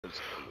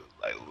those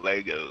that look like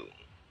Lego.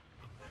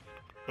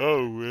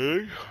 Oh,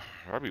 really?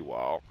 That'd be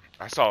wild.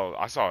 I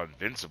saw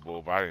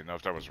Invincible, but I didn't know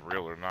if that was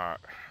real or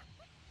not.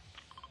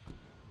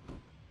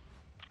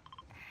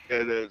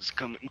 Yeah, that's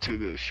coming to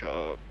the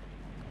shop.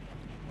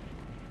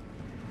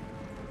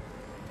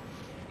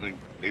 Like,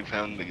 they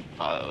found the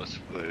files,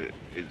 but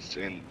it's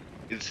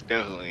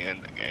definitely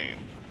in the game.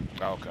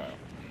 Okay.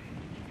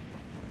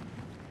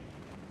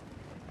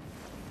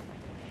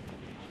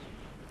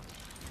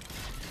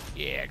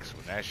 Yeah, 'cause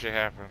when that shit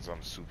happens,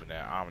 I'm swooping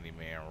that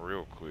Omni-Man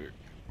real quick.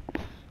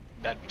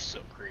 That'd be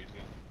so crazy.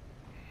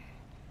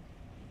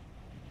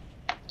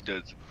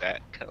 Does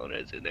that count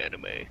as an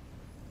anime?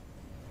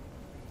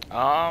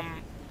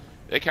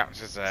 It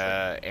counts as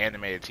a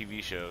animated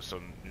TV show,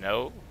 so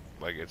no,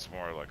 like it's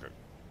more like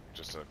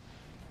just a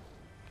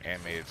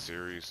animated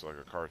series, like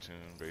a cartoon,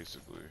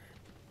 basically.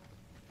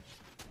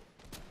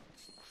 This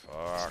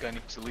Fuck. guy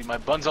needs to leave my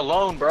buns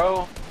alone,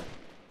 bro.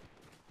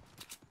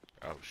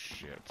 Oh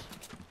shit.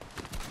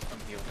 I'm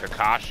healed.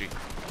 Kakashi.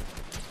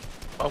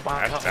 Oh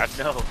my god,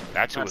 no.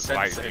 That's who Not was Sensei.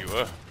 lighting you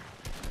up.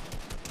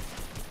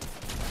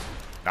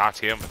 Not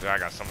him, but then I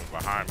got someone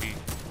behind me.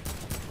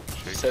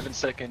 Shit. 7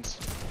 seconds.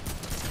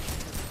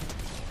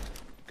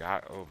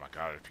 God, oh my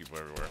god, there's people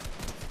everywhere.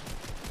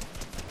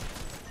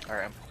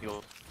 Alright, I'm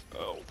healed.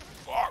 Oh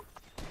fuck.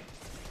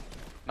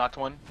 Knocked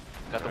one.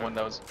 Got the one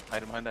that was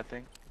hiding behind that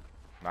thing.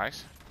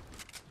 Nice.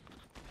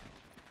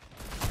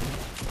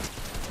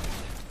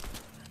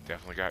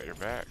 Definitely got your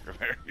back.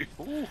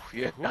 Ooh,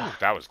 yeah. Ooh,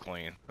 that was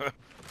clean.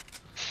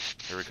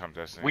 Here we come,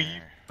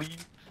 Destiny.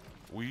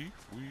 We.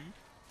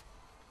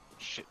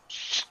 Shit.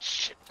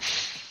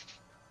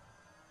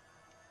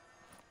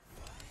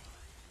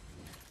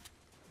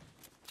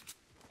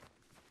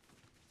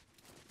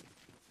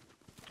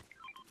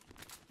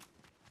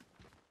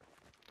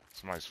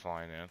 Somebody's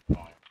flying in.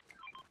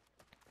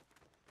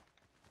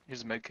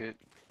 Here's a med kit.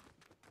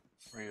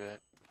 Where you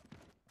at?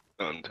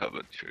 On top of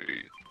a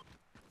tree.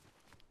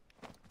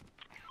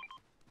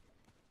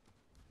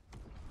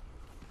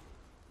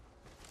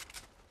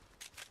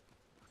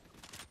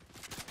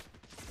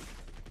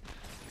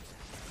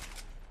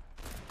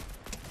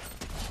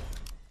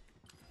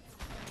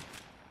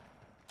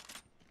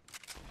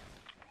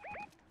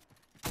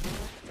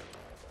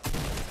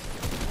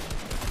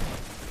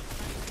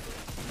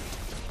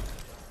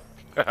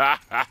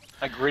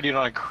 I gritted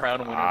on a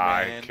crown winner,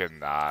 I man.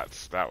 cannot.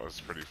 That was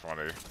pretty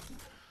funny.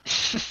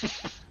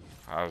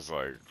 I was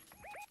like,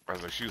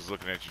 she was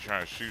looking at you,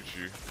 trying to shoot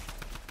you.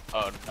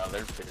 Oh no,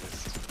 they're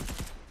pissed.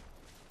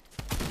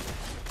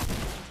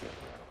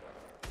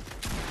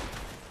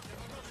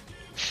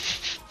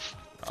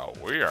 Oh,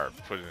 we are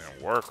putting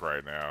in work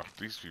right now.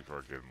 These people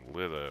are getting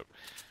lit up.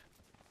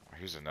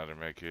 Here's another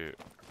med kit.